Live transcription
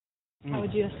How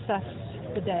would you assess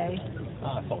the day?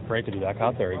 I felt great to be back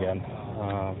out there again.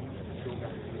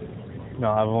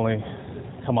 I've only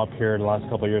come up here the last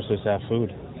couple of years just to have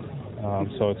food.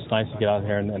 So it's nice to get out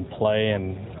here and play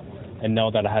and know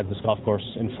that I had this golf course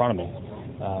in front of me.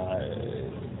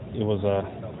 It was a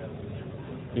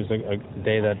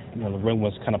day that the rim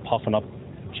was kind of puffing up,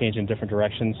 changing different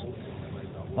directions.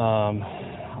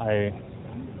 I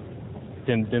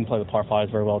didn't play the par fives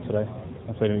very well today.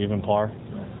 I played an even par.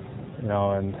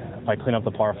 And if I clean up the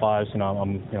par fives, I'm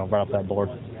right up that board.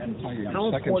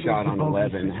 Your second shot on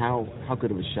 11, how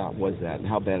good of a shot was that, and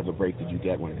how bad of a break did you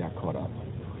get when it got caught up?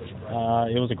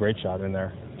 It was a great shot in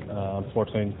there.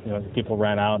 Unfortunately, people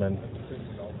ran out and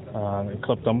it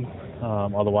clipped them.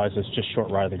 Otherwise, it's just short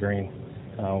right of the green.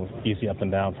 Easy up and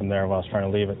down from there while I was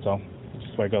trying to leave it, so it's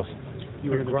just the way it goes.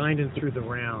 You were grinding through the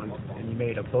round, and you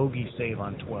made a bogey save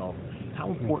on 12.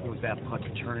 How important was that putt to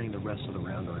turning the rest of the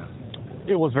round around?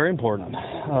 It was very important.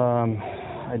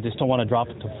 I just don't want to drop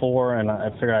it to 4, and I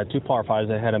figured I had 2 par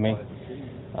 5s ahead of me.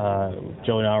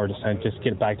 Joey and I were just saying, just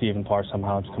get it back to even par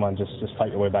somehow. Just come on, just fight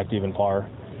your way back to even par.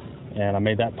 And I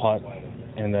made that putt,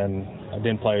 and then I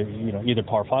didn't play either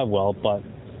par 5 well, but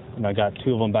I got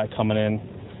 2 of them back coming in.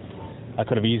 I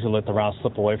could have easily let the round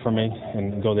slip away from me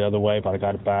and go the other way, but I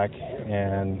got it back,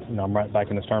 and I'm right back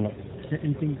in this tournament. Is there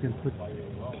anything you can put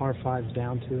par 5s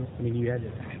down to? I mean,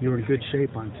 you were in good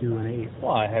shape on 2 and 8.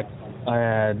 Well, I had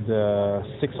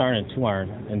 6 iron and 2 iron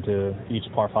into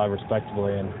each par 5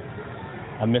 respectively, and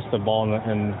I missed the ball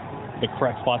in the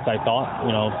correct spots I thought,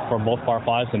 for both par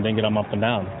 5s, and didn't get them up and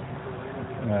down.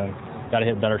 Got to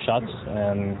hit better shots,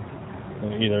 and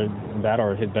either that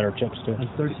or hit better chips too. On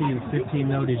 13 and 15,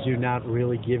 though, did you not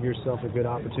really give yourself a good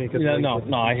opportunity? No.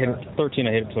 I hit 13.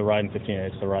 I hit it to the right, and 15 I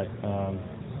hit it to the right.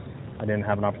 I didn't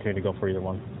have an opportunity to go for either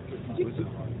one. Did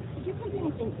you put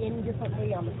anything in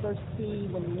differently on the first tee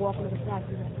when you walk into the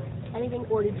practice? Anything,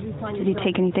 or did you find? Did you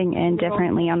take anything in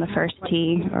differently on the first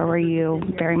tee, or were you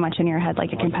very much in your head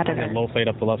like a competitor? I had low fade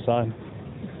up the left side.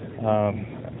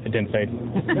 It didn't fade.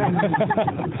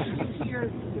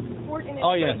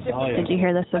 Oh yes. Did you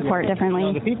hear the support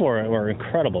differently? The people were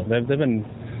incredible. They've been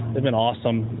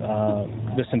awesome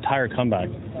this entire comeback.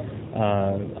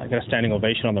 I got a standing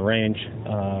ovation on the range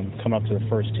coming up to the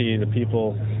first tee. The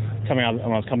people coming out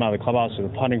when I was coming out of the clubhouse to the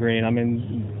putting green. I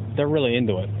mean, they're really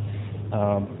into it.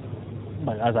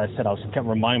 But as I said, I kept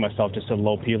reminding myself just a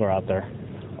low peeler out there.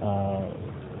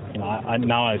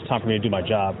 Now it's time for me to do my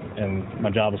job, and my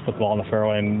job is put the ball in the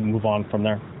fairway and move on from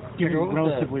there.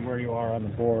 Relatively where you are on the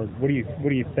board, what do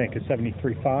you think? Is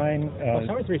 73 fine?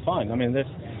 73 fine. I mean,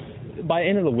 by the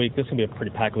end of the week, this will be a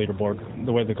pretty packed leaderboard.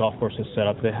 The way the golf course is set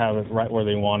up, they have it right where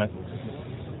they want it.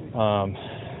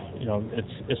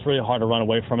 It's really hard to run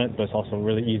away from it, but it's also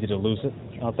really easy to lose it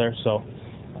out there. So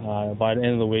by the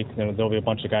end of the week, there'll be a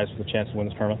bunch of guys with a chance to win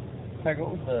this tournament. Tiger,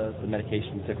 what was the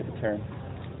medication you took at the turn?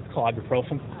 Called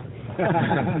ibuprofen.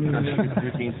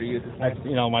 Routine for you at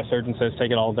this time? My surgeon says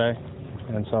take it all day,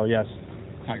 and so yes.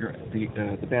 Tiger,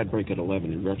 the bad break at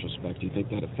 11, in retrospect, do you think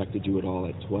that affected you at all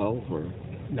at 12, or?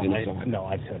 No,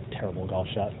 I hit a terrible golf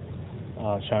shot.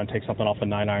 Trying to take something off a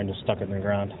 9 iron, just stuck it in the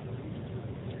ground.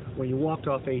 When you walked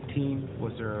off 18,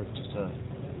 was there just a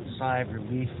sigh of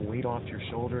relief, weight off your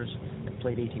shoulders, and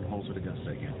played 18 holes with Augusta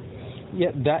again?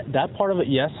 Yeah, that part of it,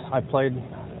 yes. I played in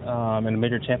a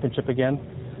major championship again,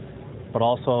 but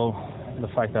also the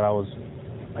fact that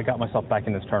I got myself back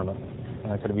in this tournament.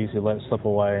 I could have easily let it slip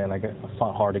away, and I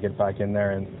fought hard to get back in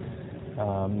there, and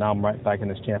now I'm right back in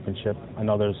this championship. I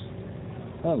know there's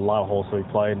a lot of holes that we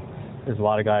played. There's a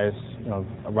lot of guys,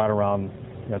 right around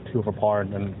 2 over par,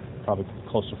 and probably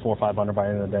close to 4 or 5 under by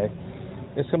the end of the day.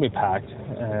 It's going to be packed,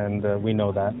 and we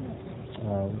know that.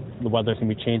 The weather's going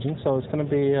to be changing, so it's going to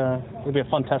be it'll be a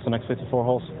fun test the next 54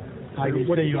 holes. I would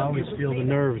say you always feel the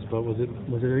nerves, but was it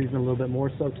even a little bit more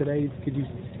so today? Could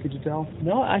you tell?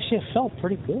 No, actually, it felt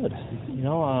pretty good.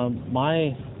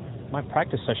 My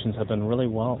practice sessions have been really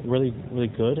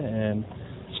good, and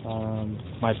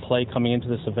my play coming into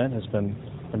this event has been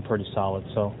pretty solid.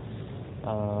 So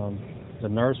the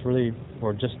nerves really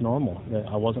were just normal.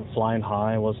 I wasn't flying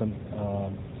high. I wasn't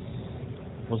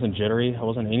jittery. I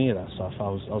wasn't any of that stuff. I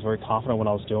was very confident what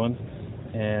I was doing,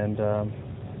 and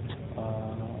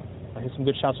I hit some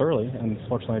good shots early, and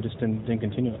fortunately I just didn't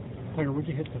continue it. Where would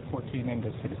you hit the 14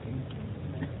 into 16?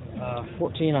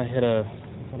 14, I hit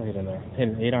what did I hit in there? I hit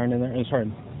an 8 iron in there.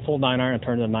 Sorry, full 9 iron. I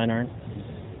turned it to 9 iron.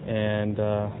 And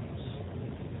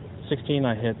 16,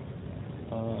 I hit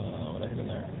what did I hit in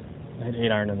there? I hit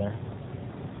 8 iron in there.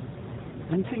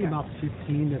 Anything about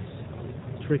 15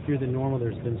 that's trickier than normal?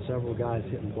 There's been several guys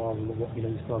hitting balls. You know,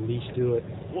 you saw Mish do it.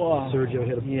 Well, Sergio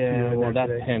hit a few yeah, in well, there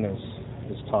that today. pin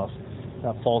is tough.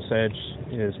 That false edge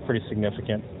is pretty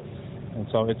significant, and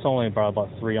so it's only about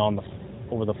 3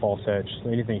 over the false edge. So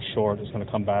anything short is going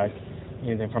to come back.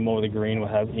 Anything from over the green will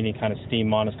have any kind of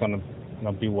steam on. It's going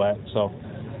to be wet. So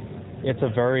it's a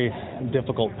very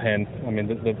difficult pin. I mean,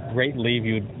 the great leave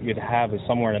you'd have is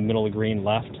somewhere in the middle of the green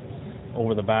left,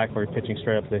 over the back where you're pitching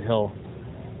straight up the hill.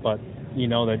 But you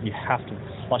know that you have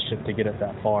to flush it to get it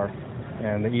that far,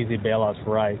 and the easy bailout's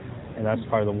right, and that's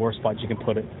probably the worst spot you can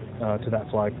put it to that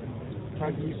flag.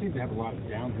 You seem to have a lot of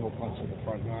downhill putts in the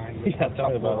front nine. Yeah, tell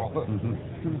me about it.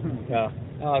 Yeah,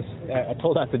 I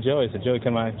told that to Joey. I said, Joey,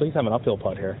 can I please have an uphill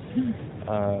putt here?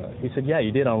 He said, yeah,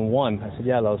 you did on one. I said,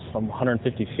 yeah, that was from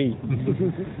 150 feet.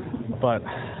 But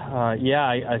yeah,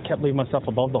 I kept leaving myself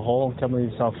above the hole, kept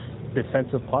leaving myself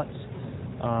defensive putts.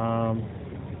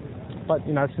 But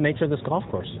you know, it's the nature of this golf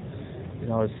course. You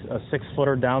know, it's a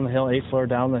 6-footer down the hill, 8-footer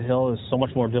down the hill is so much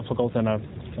more difficult than a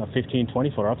 15,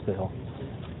 20-footer up the hill.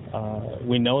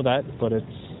 We know that, but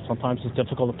sometimes it's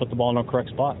difficult to put the ball in the correct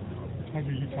spot.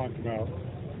 Tiger, you talked about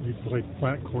you played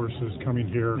flat courses coming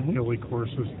here, hilly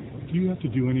courses. Do you have to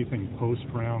do anything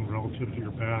post-round relative to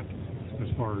your back as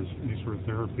far as any sort of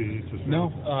therapy? No,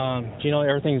 Gino,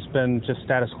 everything's been just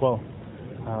status quo.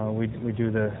 We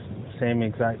do the same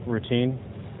exact routine.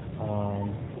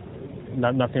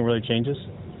 Nothing really changes,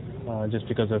 just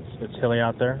because it's hilly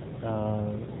out there.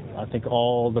 I think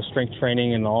all the strength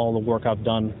training and all the work I've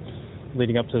done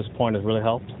leading up to this point has really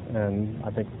helped, and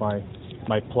I think my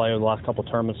play over the last couple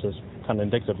of tournaments is kind of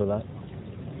indicative of that.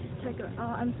 Tiger,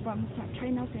 I'm from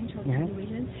China Central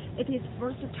Television. It is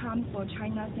first time for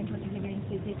China Central Television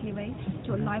CCTV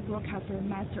to live broadcast the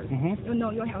Masters. You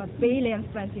know you have a billion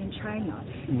fans in China,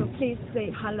 so please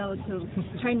say hello to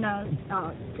China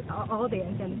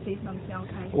audience and say something.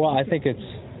 Okay. Well, I think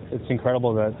it's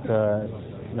incredible that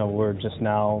you know, we're just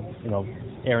now, you know,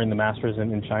 airing the Masters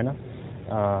in China.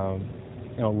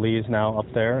 You know, Lee is now up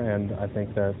there, and I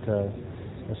think that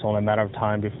it's only a matter of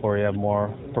time before you have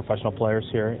more professional players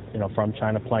here, you know, from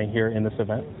China playing here in this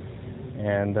event.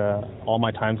 And all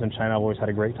my times in China, I've always had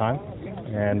a great time,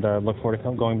 and look forward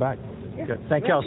to going back. Yeah. Good. Thank you all.